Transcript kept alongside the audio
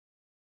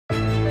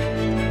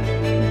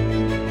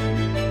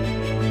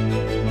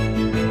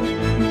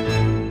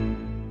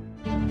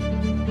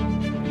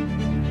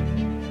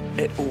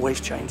always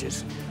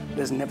changes.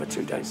 There's never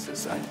 2 days the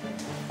same.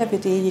 Every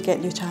day you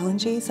get new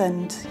challenges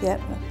and, yeah,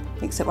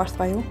 it makes it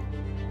worthwhile.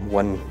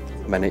 One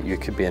minute you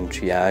could be in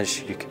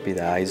triage, you could be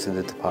the eyes of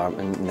the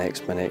department,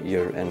 next minute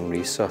you're in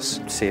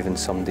resus, saving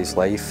somebody's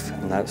life,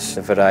 and that's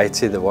the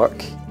variety of the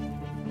work.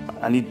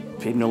 I need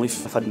pain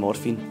relief. I've had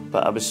morphine,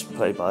 but I was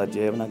pretty bad,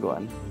 yeah, when I got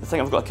in. I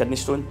think I've got a kidney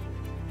stone,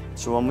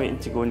 so I'm waiting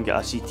to go and get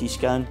a CT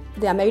scan.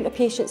 The amount of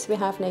patients we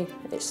have now,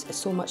 it's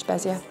so much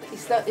busier.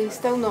 He's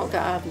still not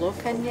got a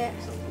block in yet?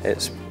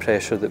 It's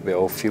pressure that we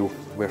all feel.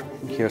 We're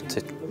here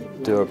to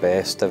do our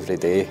best every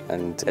day,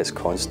 and it's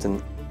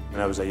constant. When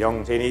I was a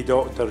young trainee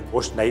doctor,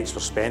 most nights were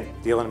spent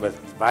dealing with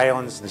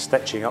violence and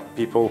stitching up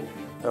people.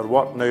 Our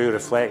work now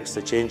reflects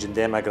the change in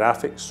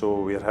demographics,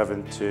 so we're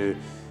having to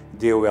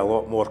deal with a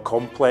lot more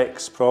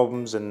complex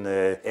problems in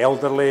the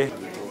elderly.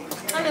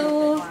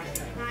 Hello.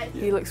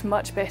 He looks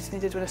much better than he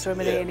did when I saw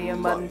him in A&E on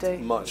Monday.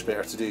 Much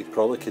better today.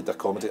 Probably could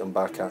accommodate him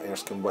back at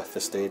Erskine with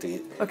the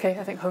steady. OK,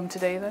 I think home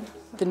today then.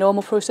 The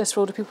normal process for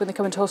older people when they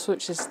come into hospital,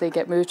 which is they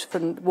get moved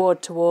from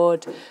ward to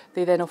ward,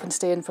 they then often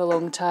stay in for a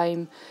long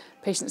time.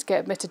 Patients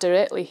get admitted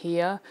directly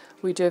here.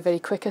 We do a very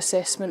quick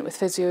assessment with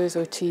physios,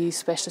 OTs,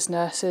 specialist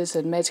nurses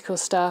and medical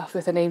staff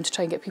with an aim to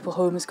try and get people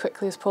home as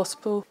quickly as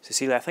possible.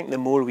 Cecilia, I think the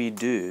more we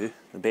do,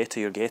 the better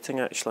you're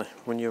getting actually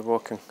when you're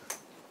walking.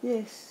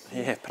 Yes.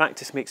 Yeah,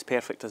 practice makes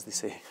perfect, as they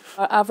say.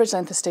 Our average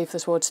length of stay for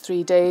this ward's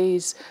 3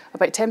 days.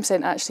 About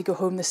 10% actually go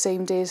home the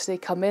same day as they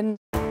come in.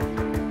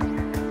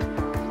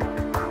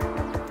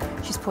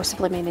 She's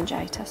possibly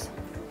meningitis.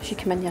 She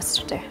came in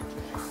yesterday,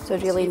 so I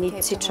really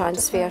need to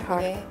transfer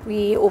her.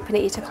 We open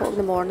at 8 o'clock in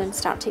the morning and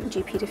start taking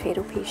GP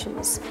referral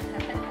patients.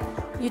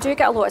 You do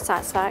get a lot of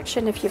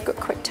satisfaction if you've got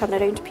quick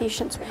turnaround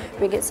patients.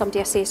 We get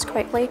somebody assessed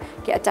quickly,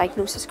 get a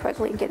diagnosis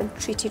quickly and get them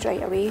treated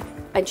right away.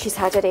 And she's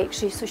had her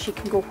x-ray so she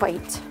can go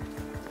white.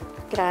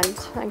 Grand,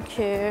 thank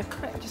you.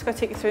 I'm just going to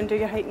take you through and do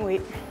your height and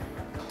weight.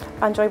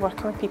 I enjoy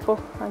working with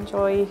people, I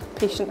enjoy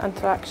patient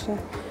interaction,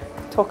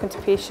 talking to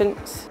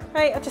patients.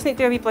 Right, I just need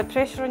to do a wee blood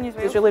pressure on you as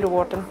well. It's really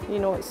rewarding, you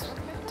know, it's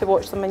to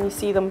watch them and you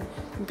see them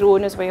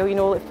growing as well, you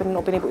know, like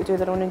not being able to do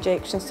their own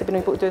injections, to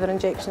being able to do their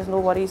injections, no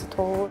worries at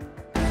all.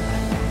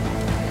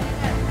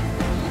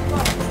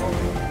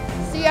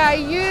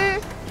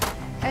 CIU,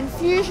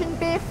 infusion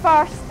bay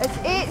first. It's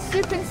 8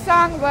 soup and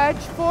sandwich,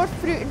 4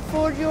 fruit and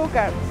 4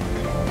 yogurt.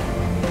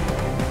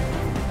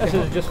 This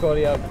is just for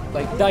your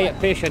diet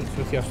patients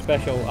with your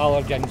special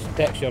allergens,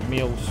 textured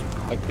meals,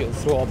 like people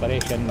throat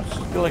operations.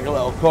 You're like a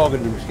little cog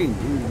in the machine,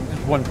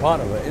 it's one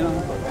part of it, you know.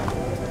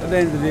 At the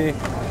end of the day,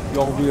 you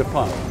all do your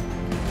part.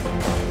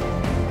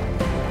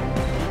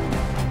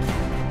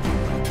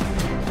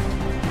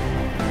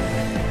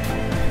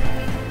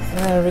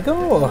 There we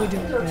go.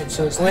 Right,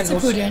 so it's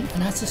lentils. That's a good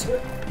and that's a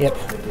soup. Yep.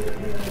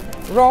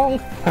 Wrong.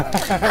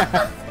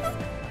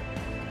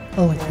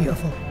 Oh, it's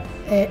beautiful.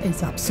 It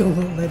is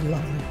absolutely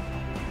lovely.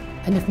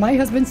 And if my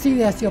husband sees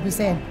this, he'll be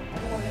saying,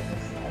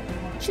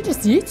 she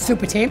just eats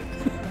super tame.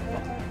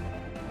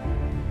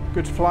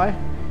 Good to fly.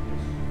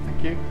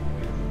 Thank you.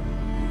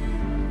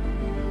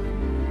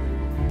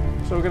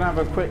 So we're going to have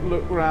a quick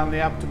look around the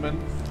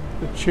abdomen.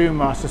 The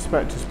tumour, I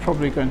suspect, is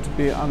probably going to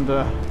be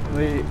under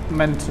the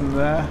mentum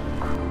there.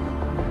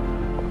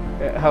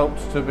 It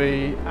helps to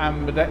be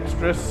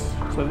ambidextrous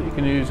so that you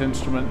can use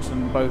instruments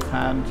in both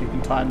hands. You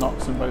can tie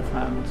knots in both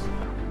hands.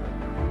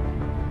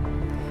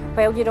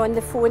 While you're on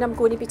the phone, I'm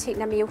going to be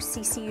taking a male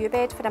CCU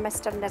bed for a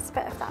Mr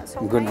Nisbet, if that's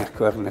all right. I'm going to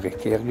coronary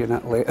care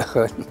unit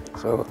later on,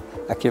 so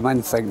I came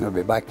in thinking I'll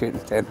be back out in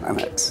 10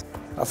 minutes.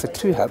 I've had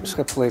 2 hips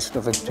replaced,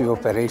 I've had 2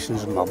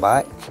 operations on my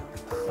back.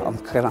 I'm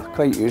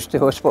quite used to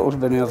hospitals,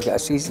 but now I've got a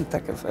season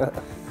ticket for it.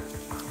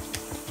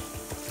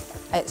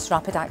 It's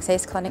rapid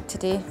access clinic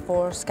today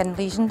for skin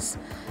lesions.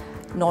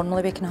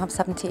 Normally we can have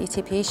 70 to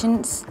 80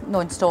 patients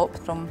non-stop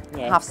from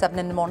 7:30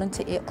 in the morning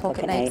to 8 o'clock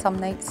at night some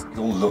nights. It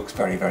all looks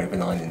very, very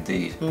benign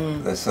indeed.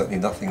 There's certainly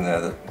nothing there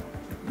that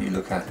you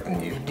look at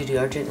and you do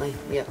urgently,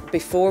 yeah.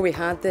 Before we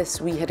had this,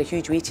 we had a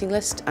huge waiting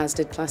list, as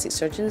did plastic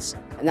surgeons.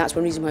 And that's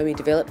one reason why we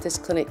developed this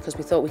clinic, because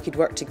we thought we could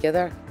work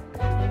together.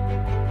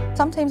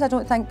 Sometimes I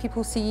don't think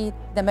people see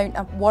the amount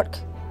of work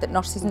that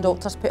nurses and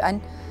doctors put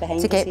in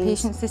to get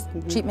patients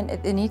the treatment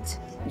that they need.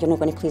 You're not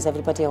going to please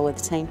everybody all the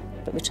time,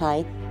 but we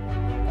try.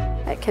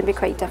 It can be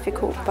quite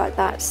difficult, but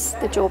that's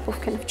the job we've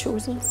kind of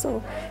chosen,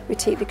 so we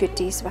take the good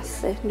days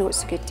with the not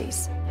so good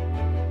days.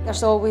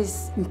 There's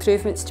always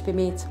improvements to be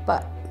made,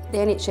 but the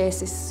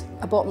NHS is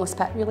a bottomless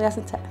pit, really,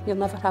 isn't it? You'll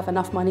never have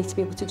enough money to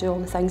be able to do all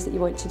the things that you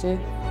want to do.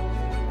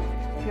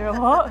 You're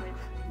a what?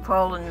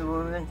 Fallen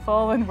woman.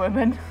 Fallen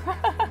woman.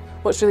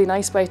 What's really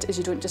nice about it is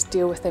you don't just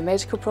deal with their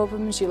medical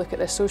problems, you look at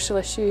their social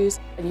issues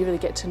and you really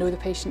get to know the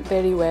patient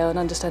very well and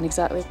understand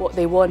exactly what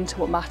they want and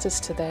what matters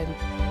to them.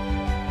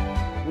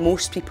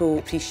 Most people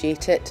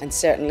appreciate it, and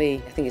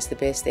certainly I think it's the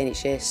best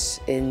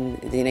NHS in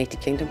the United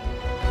Kingdom.